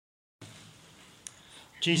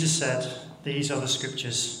Jesus said, "These are the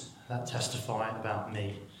scriptures that testify about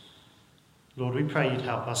me." Lord, we pray you'd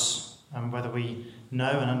help us, and whether we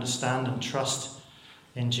know and understand and trust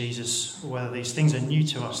in Jesus, or whether these things are new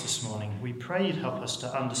to us this morning, we pray you'd help us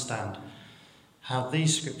to understand how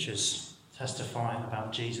these scriptures testify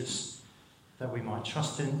about Jesus, that we might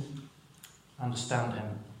trust him, understand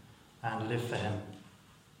him, and live for him.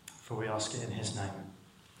 For we ask it in his name.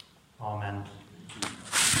 Amen.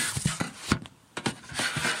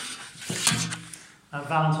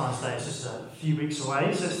 Valentine's Day is just a few weeks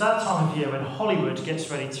away, so it's that time of year when Hollywood gets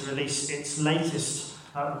ready to release its latest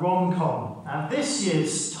rom-com. And this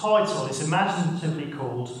year's title is imaginatively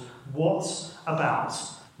called What About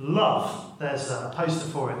Love? There's a poster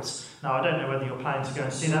for it. Now, I don't know whether you're planning to go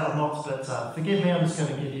and see that or not, but forgive me, I'm just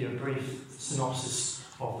going to give you a brief synopsis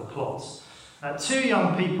of the plot. Two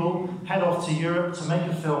young people head off to Europe to make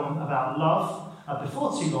a film about love.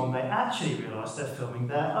 Before too long, they actually realise they're filming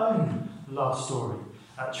their own love story.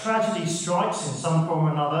 Tragedy strikes in some form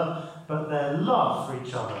or another, but their love for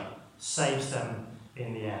each other saves them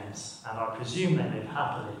in the end. And I presume they live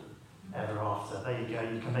happily ever after. There you go,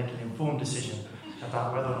 you can make an informed decision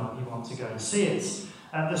about whether or not you want to go and see it.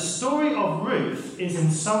 The story of Ruth is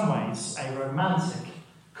in some ways a romantic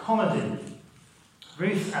comedy.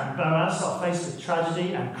 Ruth and Boaz are faced with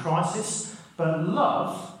tragedy and crisis, but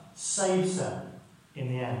love saves them in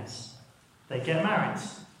the end. They get married,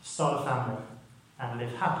 start a family, and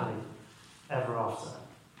live happily ever after.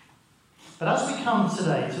 But as we come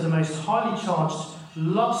today to the most highly charged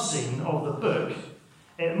love scene of the book,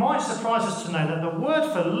 it might surprise us to know that the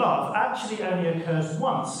word for love actually only occurs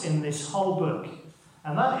once in this whole book.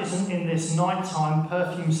 And that isn't in this nighttime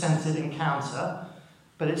perfume-scented encounter,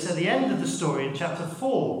 but it's at the end of the story in chapter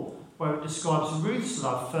 4, where it describes Ruth's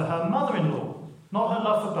love for her mother-in-law, not her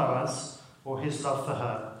love for Boaz or his love for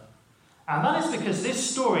her. And that is because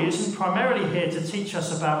this story isn't primarily here to teach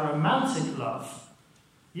us about romantic love.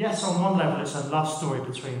 Yes, on one level it's a love story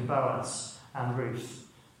between Boaz and Ruth.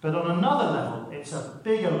 But on another level, it's a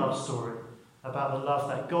bigger love story about the love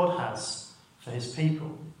that God has for his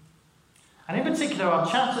people. And in particular, our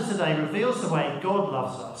chapter today reveals the way God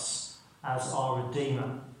loves us as our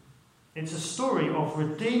Redeemer. It's a story of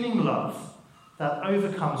redeeming love that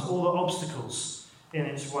overcomes all the obstacles in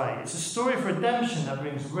its way. It's a story of redemption that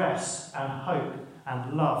brings rest and hope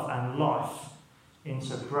and love and life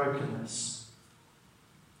into brokenness.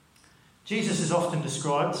 Jesus is often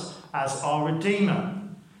described as our Redeemer.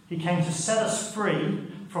 He came to set us free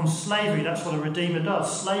from slavery. That's what a Redeemer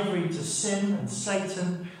does. Slavery to sin and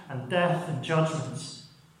Satan and death and judgment.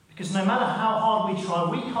 Because no matter how hard we try,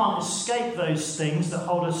 we can't escape those things that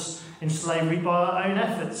hold us in slavery by our own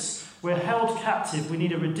efforts. We're held captive. We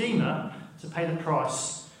need a Redeemer to pay the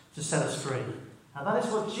price to set us free. And that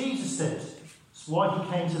is what Jesus did. It's why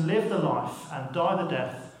he came to live the life and die the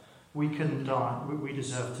death we couldn't die, we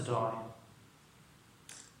deserve to die.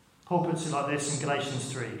 Paul puts it like this in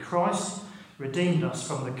Galatians 3. Christ redeemed us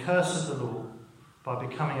from the curse of the law by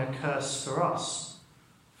becoming a curse for us.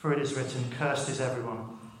 For it is written, "Cursed is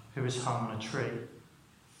everyone who is hung on a tree."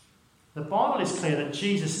 The Bible is clear that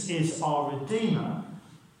Jesus is our Redeemer,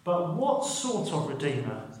 but what sort of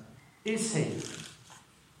Redeemer is he?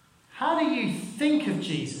 How do you think of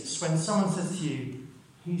Jesus when someone says to you,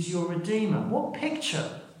 he's your Redeemer? What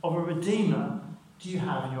picture of a Redeemer do you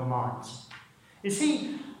have in your mind? Is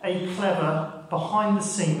he a clever,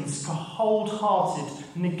 behind-the-scenes, cold-hearted,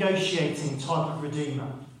 negotiating type of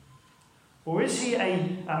Redeemer? Or is he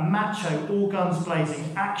a macho,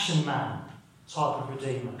 all-guns-blazing action man type of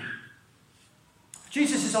Redeemer?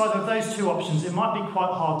 Jesus is either of those two options. It might be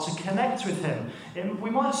quite hard to connect with him. We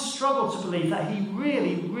might struggle to believe that he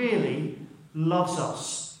really, really loves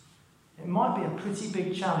us. It might be a pretty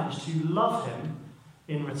big challenge to love him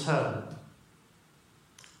in return.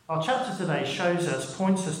 Our chapter today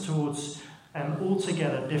points us towards an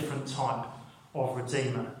altogether different type of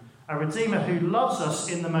Redeemer. A Redeemer who loves us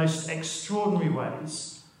in the most extraordinary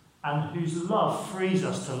ways and whose love frees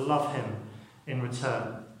us to love him in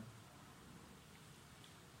return.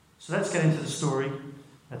 So let's get into the story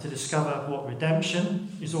to discover what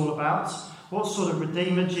redemption is all about, what sort of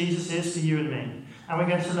Redeemer Jesus is for you and me. And we're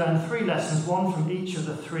going to learn 3 lessons, one from each of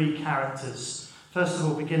the 3 characters. First of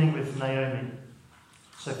all, beginning with Naomi.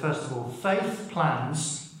 So first of all, faith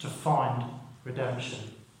plans to find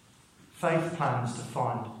redemption. Faith plans to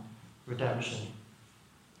find redemption.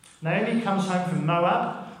 Naomi comes home from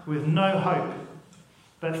Moab with no hope.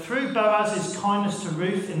 But through Boaz's kindness to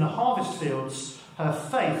Ruth in the harvest fields, her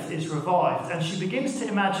faith is revived and she begins to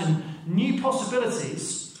imagine new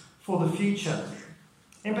possibilities for the future.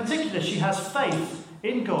 In particular, she has faith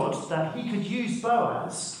in God that he could use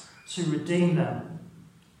Boaz to redeem them.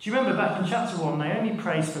 Do you remember back in chapter 1, Naomi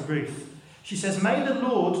prays for Ruth. She says, "May the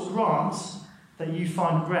Lord grant that you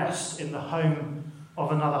find rest in the home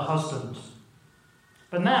of another husband."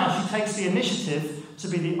 But now she takes the initiative to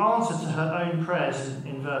be the answer to her own prayers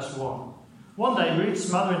in verse 1. One day,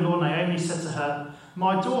 Ruth's mother-in-law Naomi said to her,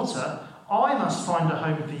 "My daughter, I must find a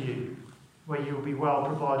home for you where you will be well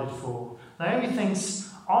provided for." Naomi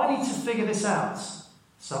thinks, I need to figure this out,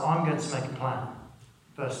 so I'm going to make a plan.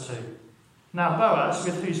 Verse 2. "Now Boaz,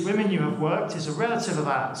 with whose women you have worked, is a relative of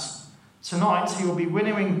ours. Tonight he will be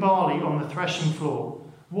winnowing barley on the threshing floor.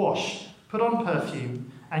 Wash, put on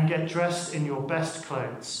perfume, and get dressed in your best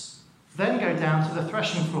clothes. Then go down to the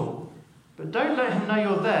threshing floor. But don't let him know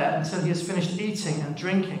you're there until he has finished eating and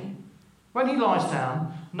drinking. When he lies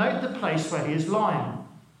down, note the place where he is lying.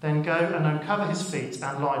 Then go and uncover his feet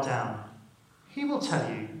and lie down. He will tell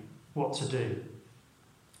you what to do."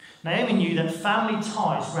 Naomi knew that family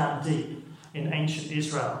ties ran deep in ancient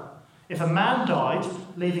Israel. If a man died,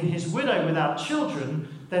 leaving his widow without children,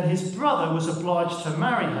 then his brother was obliged to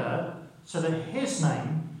marry her so that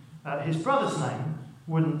his brother's name,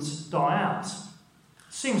 wouldn't die out.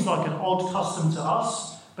 Seems like an odd custom to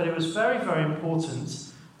us, but it was very, very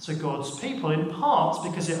important to God's people, in part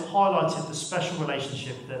because it highlighted the special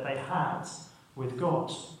relationship that they had with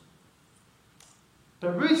God.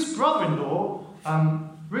 But Ruth's brother-in-law,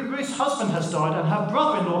 Ruth's husband has died, and her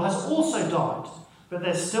brother-in-law has also died. But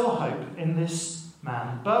there's still hope in this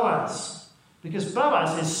man, Boaz, because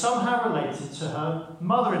Boaz is somehow related to her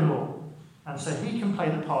mother-in-law, and so he can play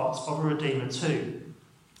the part of a redeemer too.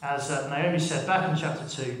 As Naomi said back in chapter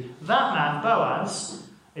 2, that man, Boaz,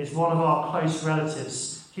 is one of our close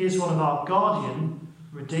relatives. He is one of our guardian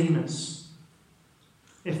redeemers.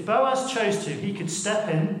 If Boaz chose to, he could step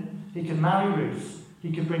in, he could marry Ruth,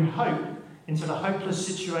 he could bring hope into the hopeless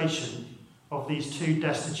situation of these two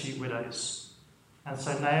destitute widows. And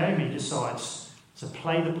so Naomi decides to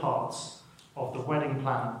play the part of the wedding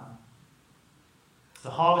planner.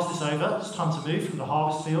 The harvest is over. It's time to move from the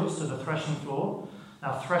harvest fields to the threshing floor.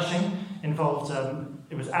 Now, threshing involved,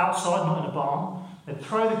 it was outside, not in a barn. They'd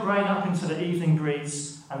throw the grain up into the evening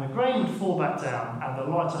breeze, and the grain would fall back down, and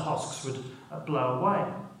the lighter husks would blow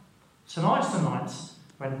away. Tonight's the night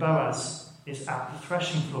when Boaz is at the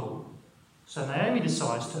threshing floor. So Naomi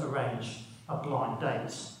decides to arrange a blind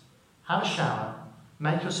date. Have a shower,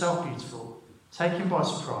 make yourself beautiful, take him by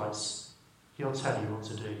surprise. He'll tell you what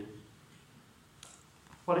to do.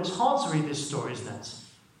 Well, it's hard to read this story, isn't it?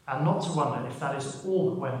 And not to wonder if that is all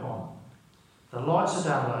that went on. The lights are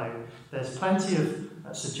down low. There's plenty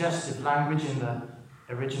of suggestive language in the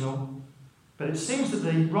original. But it seems that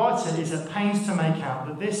the writer is at pains to make out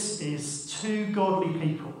that this is two godly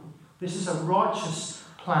people. This is a righteous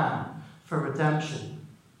plan for redemption.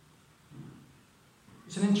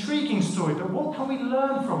 It's an intriguing story, but what can we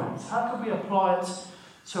learn from it? How can we apply it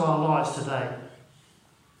to our lives today?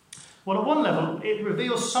 Well, at one level, it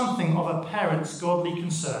reveals something of a parent's godly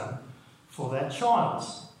concern for their child.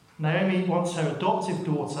 Naomi wants her adoptive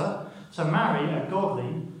daughter to marry a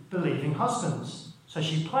godly, believing husband. So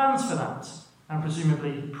she plans for that and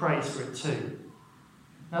presumably prays for it too.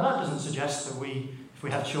 Now, that doesn't suggest that we, if we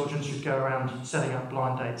have children, should go around setting up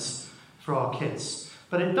blind dates for our kids.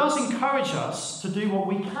 But it does encourage us to do what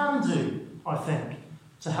we can do, I think,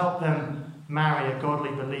 to help them marry a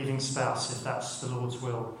godly, believing spouse, if that's the Lord's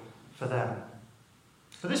will for them.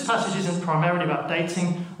 But this passage isn't primarily about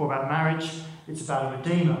dating or about marriage, it's about a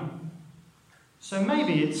redeemer. So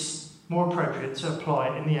maybe it's more appropriate to apply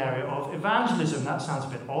it in the area of evangelism. That sounds a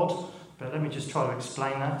bit odd, but let me just try to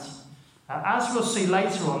explain that. As we'll see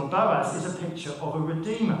later on, Boaz is a picture of a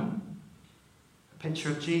redeemer, a picture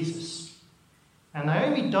of Jesus. And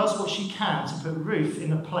Naomi does what she can to put Ruth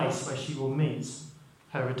in a place where she will meet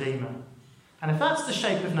her redeemer. And if that's the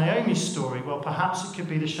shape of Naomi's story, well, perhaps it could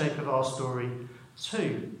be the shape of our story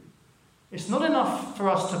too. It's not enough for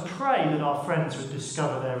us to pray that our friends would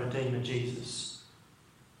discover their Redeemer, Jesus.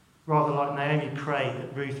 Rather, like Naomi prayed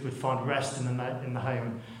that Ruth would find rest in the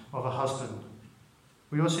home of a husband.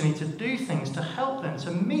 We also need to do things to help them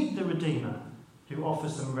to meet the Redeemer who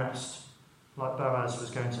offers them rest, like Boaz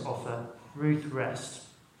was going to offer Ruth rest.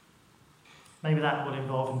 Maybe that will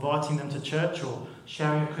involve inviting them to church or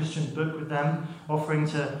sharing a Christian book with them, offering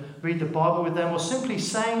to read the Bible with them, or simply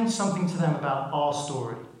saying something to them about our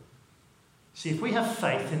story. See, if we have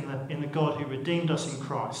faith in the God who redeemed us in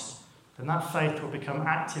Christ, then that faith will become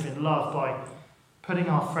active in love by putting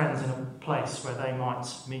our friends in a place where they might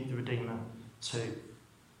meet the Redeemer too.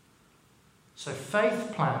 So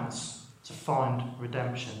faith plans to find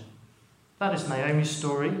redemption. That is Naomi's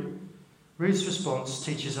story. Ruth's response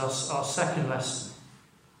teaches us our second lesson.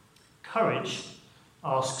 Courage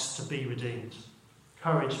asks to be redeemed.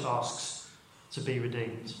 Courage asks to be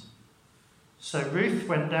redeemed. So Ruth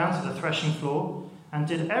went down to the threshing floor and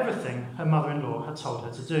did everything her mother-in-law had told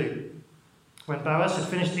her to do. When Boaz had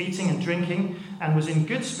finished eating and drinking and was in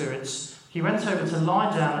good spirits, he went over to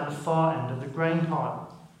lie down at the far end of the grain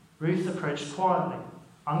pile. Ruth approached quietly,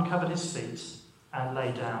 uncovered his feet, and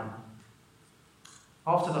lay down.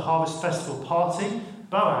 After the harvest festival party,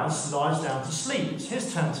 Boaz lies down to sleep. It's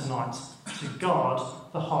his turn tonight to guard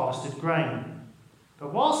the harvested grain.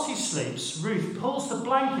 But whilst he sleeps, Ruth pulls the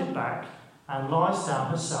blanket back and lies down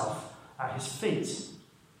herself at his feet.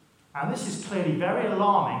 And this is clearly very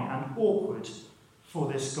alarming and awkward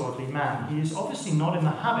for this godly man. He is obviously not in the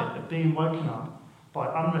habit of being woken up by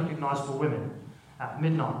unrecognisable women at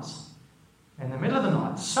midnight. In the middle of the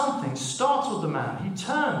night, something startled the man. He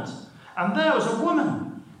turned, and there was a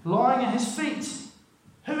woman lying at his feet.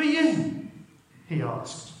 "Who are you?" he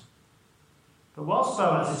asked. But whilst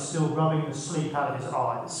Boaz is still rubbing the sleep out of his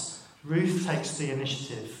eyes, Ruth takes the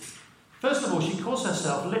initiative. First of all, she calls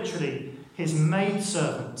herself literally his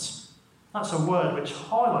maidservant. That's a word which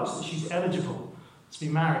highlights that she's eligible to be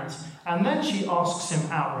married. And then she asks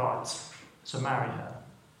him outright to marry her.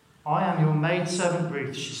 "I am your maidservant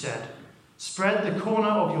Ruth," she said. "Spread the corner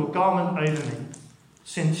of your garment over me,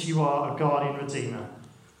 since you are a guardian redeemer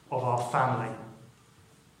of our family."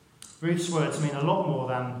 Ruth's words mean a lot more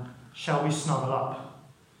than "shall we snuggle up?"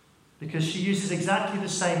 because she uses exactly the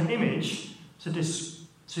same image to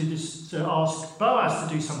ask Boaz to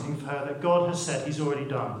do something for her that God has said he's already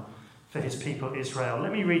done for his people Israel.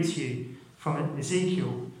 Let me read to you from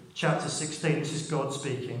Ezekiel chapter 16. This is God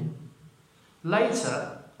speaking.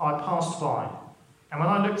 "Later I passed by, and when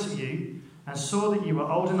I looked at you and saw that you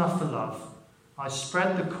were old enough for love, I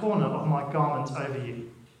spread the corner of my garment over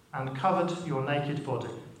you and covered your naked body.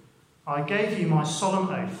 I gave you my solemn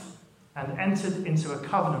oath and entered into a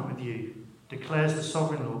covenant with you, declares the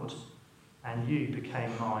sovereign Lord, and you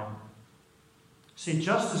became mine." See,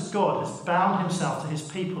 just as God has bound himself to his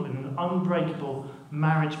people in an unbreakable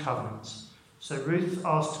marriage covenant, so Ruth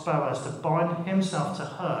asked Boaz to bind himself to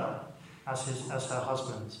her as her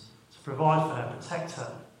husband, to provide for her, protect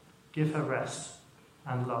her, give her rest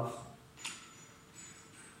and love.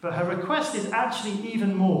 But her request is actually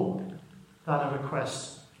even more than a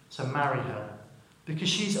request to marry her, because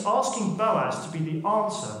she's asking Boaz to be the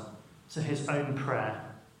answer to his own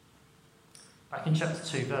prayer. Back in chapter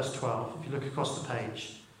 2, verse 12, if you look across the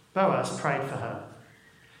page, Boaz prayed for her.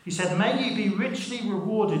 He said, "May you be richly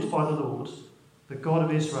rewarded by the Lord, the God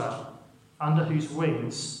of Israel, under whose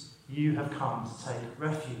wings you have come to take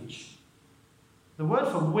refuge." The word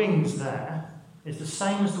for wings there is the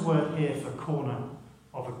same as the word here for corner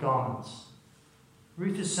of a garment.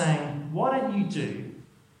 Ruth is saying, why don't you do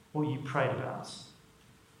what you prayed about?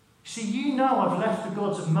 See, you know I've left the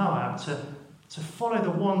gods of Moab to follow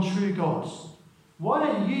the one true God. Why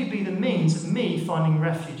don't you be the means of me finding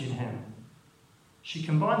refuge in him? She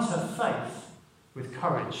combines her faith with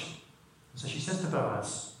courage. So she says to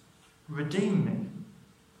Boaz, "Redeem me."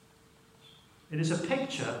 It is a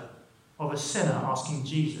picture of a sinner asking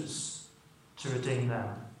Jesus to redeem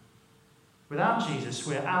them. Without Jesus,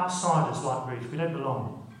 we're outsiders like Ruth. We don't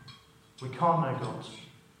belong. We can't know God.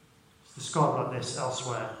 It's described like this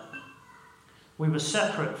elsewhere. We were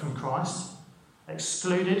separate from Christ,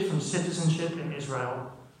 excluded from citizenship in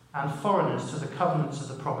Israel, and foreigners to the covenants of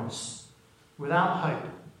the promise, without hope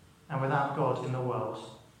and without God in the world.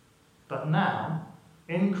 But now,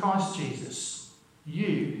 in Christ Jesus,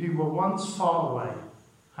 you who were once far away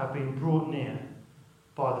have been brought near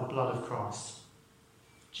by the blood of Christ.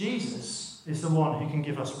 Jesus is the one who can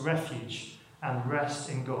give us refuge and rest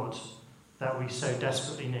in God that we so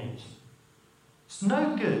desperately need. It's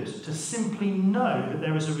no good to simply know that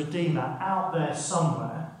there is a Redeemer out there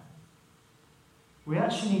somewhere. We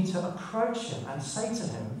actually need to approach him and say to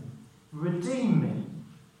him, "Redeem me."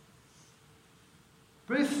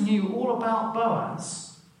 Ruth knew all about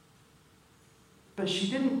Boaz, but she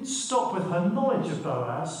didn't stop with her knowledge of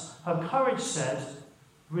Boaz. Her courage said,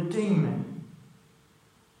 "Redeem me."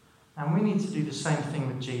 And we need to do the same thing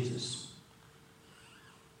with Jesus.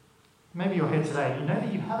 Maybe you're here today and you know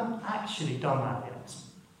that you haven't actually done that yet.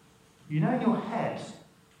 You know in your head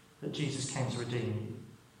that Jesus came to redeem you,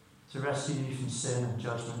 to rescue you from sin and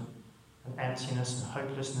judgment and emptiness and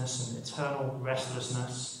hopelessness and eternal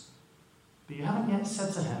restlessness. But you haven't yet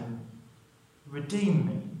said to him, "Redeem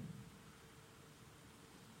me."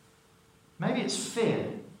 Maybe it's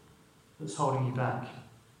fear that's holding you back.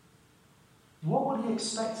 What will he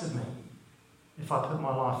expect of me if I put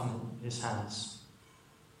my life in his hands?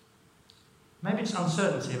 Maybe it's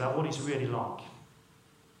uncertainty about what he's really like.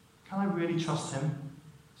 Can I really trust him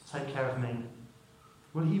to take care of me?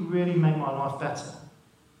 Will he really make my life better,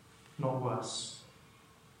 not worse?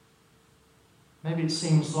 Maybe it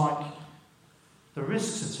seems like the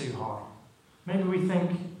risks are too high. Maybe we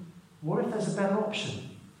think, what if there's a better option?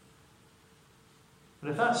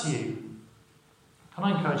 But if that's you, can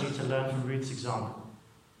I encourage you to learn from Ruth's example?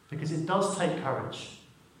 Because it does take courage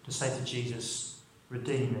to say to Jesus,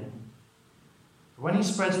 redeem me. But when he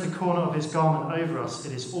spreads the corner of his garment over us,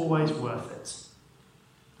 it is always worth it.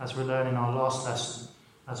 As we learn in our last lesson,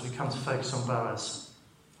 as we come to focus on Boaz.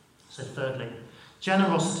 So thirdly,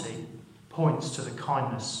 generosity points to the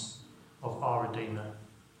kindness of our Redeemer.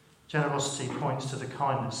 Generosity points to the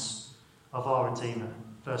kindness of our Redeemer.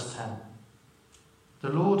 Verse 10. The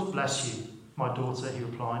Lord bless you, my daughter, he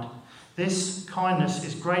replied. This kindness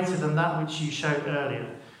is greater than that which you showed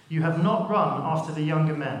earlier. You have not run after the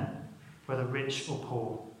younger men, whether rich or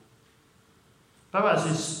poor.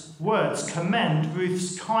 Boaz's words commend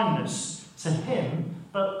Ruth's kindness to him,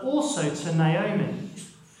 but also to Naomi.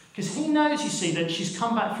 Because he knows, you see, that she's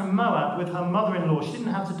come back from Moab with her mother-in-law. She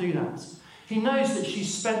didn't have to do that. He knows that she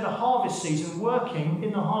spent the harvest season working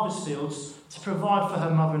in the harvest fields to provide for her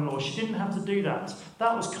mother-in-law. She didn't have to do that.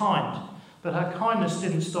 That was kind. But her kindness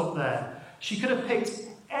didn't stop there. She could have picked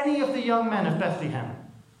any of the young men of Bethlehem,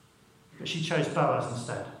 but she chose Boaz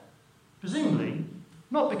instead. Presumably,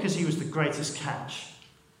 not because he was the greatest catch,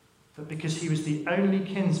 but because he was the only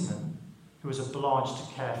kinsman who was obliged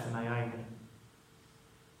to care for Naomi.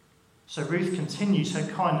 So Ruth continues her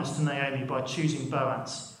kindness to Naomi by choosing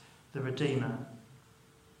Boaz, the Redeemer.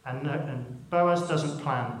 And Boaz doesn't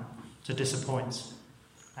plan to disappoint.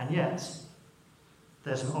 And yet,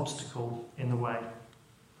 there's an obstacle in the way.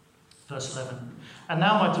 Verse 11. And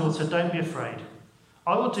now, my daughter, don't be afraid.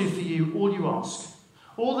 I will do for you all you ask.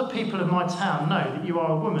 All the people of my town know that you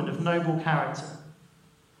are a woman of noble character.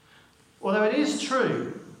 Although it is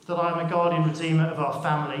true that I am a guardian redeemer of our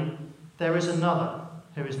family, there is another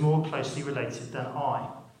who is more closely related than I,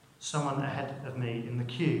 someone ahead of me in the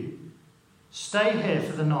queue. Stay here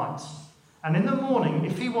for the night, and in the morning,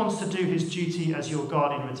 if he wants to do his duty as your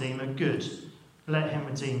guardian redeemer, good, let him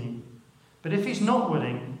redeem you. But if he's not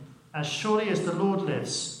willing, as surely as the Lord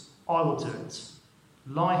lives, I will do it.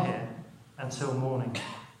 Lie here until morning.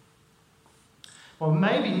 Well,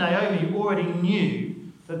 maybe Naomi already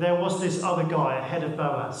knew that there was this other guy ahead of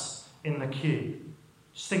Boaz in the queue.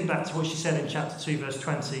 Just think back to what she said in chapter 2, verse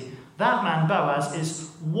 20. That man, Boaz, is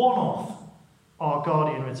one of our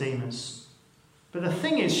guardian redeemers. But the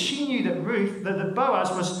thing is, she knew that Boaz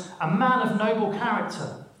was a man of noble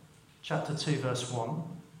character. Chapter 2, verse 1.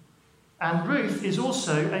 And Ruth is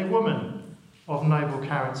also a woman of noble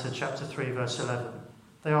character. Chapter 3, verse 11.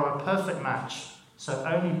 They are a perfect match, so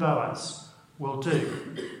only Boaz will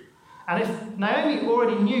do. And if Naomi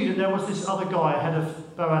already knew that there was this other guy ahead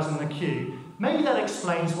of Boaz in the queue, maybe that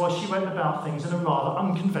explains why she went about things in a rather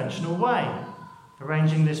unconventional way,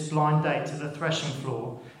 arranging this blind date at the threshing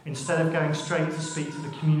floor instead of going straight to speak to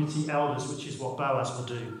the community elders, which is what Boaz will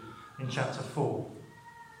do in chapter 4.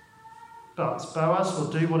 But Boaz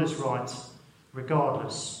will do what is right,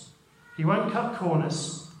 regardless. He won't cut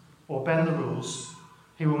corners or bend the rules.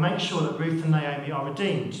 He will make sure that Ruth and Naomi are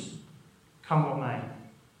redeemed, come what may.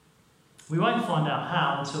 We won't find out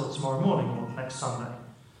how until tomorrow morning or next Sunday.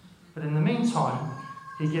 But in the meantime,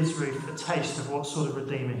 he gives Ruth a taste of what sort of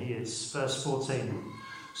redeemer he is. Verse 14.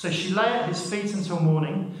 So she lay at his feet until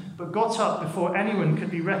morning, but got up before anyone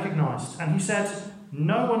could be recognised. And he said,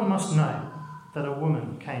 no one must know that a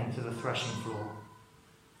woman came to the threshing floor.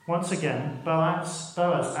 Once again, Boaz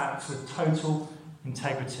acts with total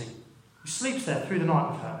integrity. He sleeps there through the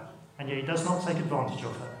night with her, and yet he does not take advantage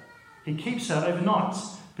of her. He keeps her overnight,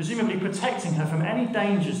 presumably protecting her from any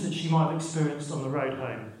dangers that she might have experienced on the road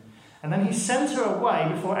home. And then he sends her away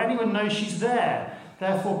before anyone knows she's there,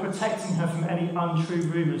 therefore protecting her from any untrue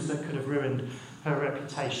rumours that could have ruined her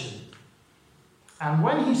reputation. And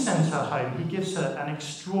when he sends her home, he gives her an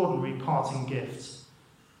extraordinary parting gift.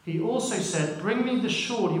 He also said, bring me the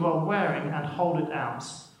shawl you are wearing and hold it out.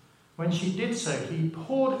 When she did so, he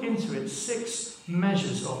poured into it 6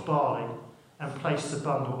 measures of barley and placed the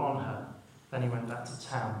bundle on her. Then he went back to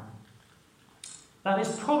town. That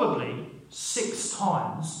is probably 6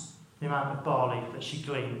 times the amount of barley that she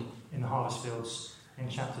gleaned in the harvest fields in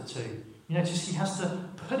chapter 2. You notice he has to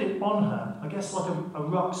put it on her, I guess like a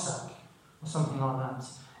rucksack or something like that.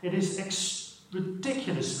 It is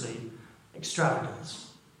ridiculously extravagant.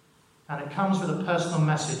 And it comes with a personal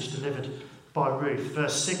message delivered by Ruth.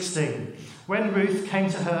 Verse 16. When Ruth came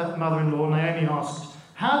to her mother-in-law, Naomi asked,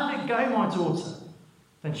 how did it go, my daughter?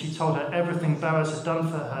 Then she told her everything Boaz had done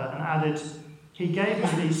for her and added, "He gave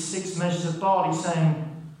me these 6 measures of barley,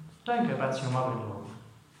 saying, 'Don't go back to your mother-in-law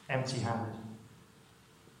empty-handed.'"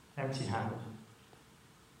 Empty-handed.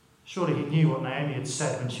 Surely he knew what Naomi had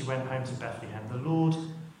said when she went home to Bethlehem. "The Lord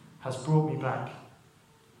has brought me back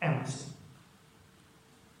empty."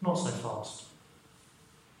 Not so fast.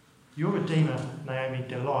 Your Redeemer, Naomi,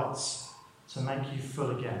 delights to make you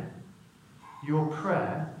full again. Your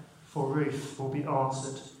prayer for Ruth will be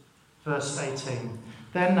answered. Verse 18.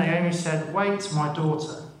 Then Naomi said, "Wait, my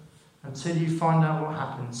daughter, until you find out what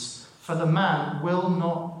happens, for the man will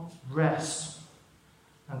not rest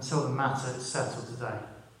until the matter is settled today."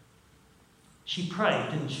 She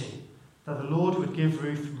prayed, didn't she, that the Lord would give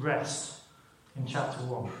Ruth rest in chapter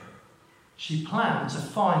 1. She planned to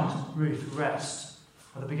find Ruth rest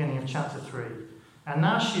at the beginning of chapter 3. And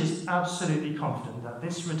now she is absolutely confident that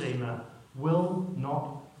this Redeemer will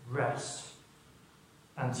not rest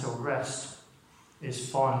until rest is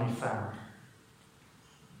finally found.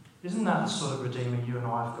 Isn't that the sort of Redeemer you and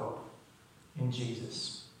I have got in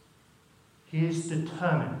Jesus? He is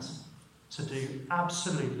determined to do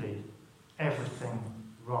absolutely everything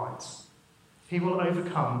right. He will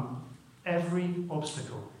overcome every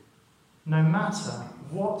obstacle, no matter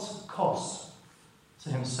what cost to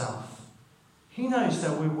himself. He knows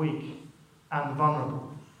that we're weak and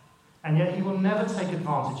vulnerable, and yet he will never take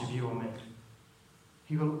advantage of you or me.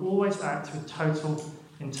 He will always act with total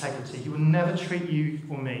integrity. He will never treat you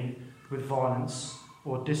or me with violence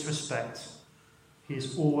or disrespect. He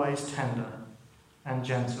is always tender and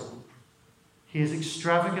gentle. He is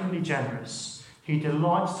extravagantly generous. He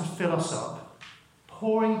delights to fill us up,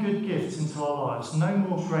 pouring good gifts into our lives. No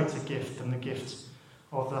more greater gift than the gift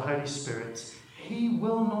of the Holy Spirit. He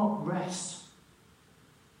will not rest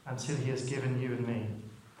until he has given you and me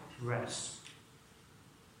rest.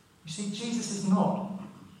 You see, Jesus is not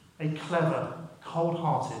a clever,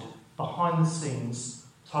 cold-hearted, behind-the-scenes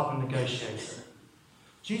type of negotiator.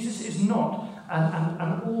 Jesus is not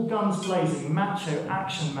an all-guns-blazing, macho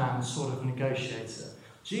action man sort of negotiator.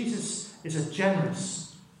 Jesus is a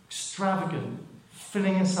generous, extravagant,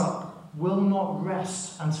 filling us up, will not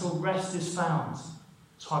rest until rest is found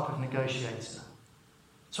type of negotiator.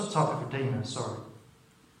 Type of redeemer, sorry.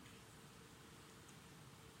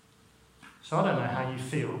 So I don't know how you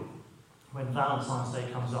feel when Valentine's Day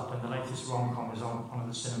comes up and the latest rom-com is on at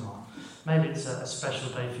the cinema. Maybe it's a special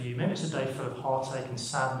day for you. Maybe it's a day full of heartache and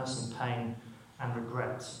sadness and pain and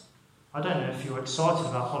regret. I don't know if you're excited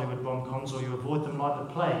about Hollywood rom-coms or you avoid them like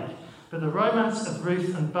the plague, but the romance of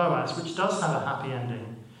Ruth and Boaz, which does have a happy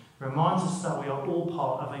ending, reminds us that we are all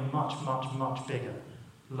part of a much, much, much bigger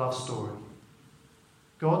love story.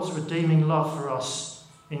 God's redeeming love for us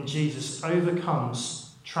in Jesus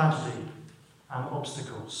overcomes tragedy and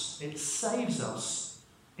obstacles. It saves us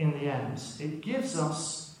in the end. It gives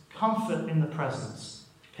us comfort in the present,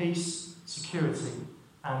 peace, security,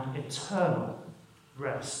 and eternal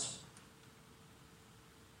rest.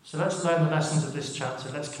 So let's learn the lessons of this chapter.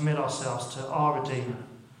 Let's commit ourselves to our Redeemer,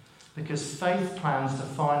 because faith plans to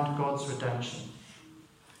find God's redemption.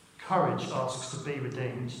 Courage asks to be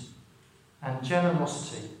redeemed, and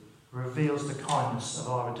generosity reveals the kindness of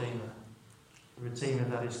our Redeemer, the Redeemer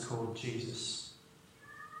that is called Jesus.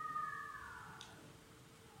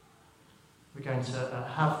 We're going to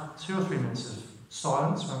have 2 or 3 minutes of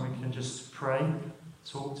silence when we can just pray,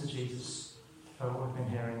 talk to Jesus about what we've been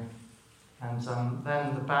hearing. And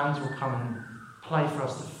then the band will come and play for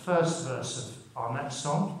us the first verse of our next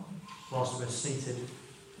song whilst we're seated,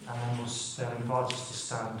 and then they'll invite us to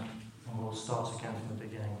stand and we'll start again from the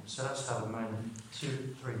beginning. So let's have a moment,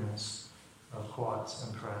 2-3 minutes of quiet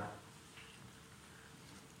and prayer.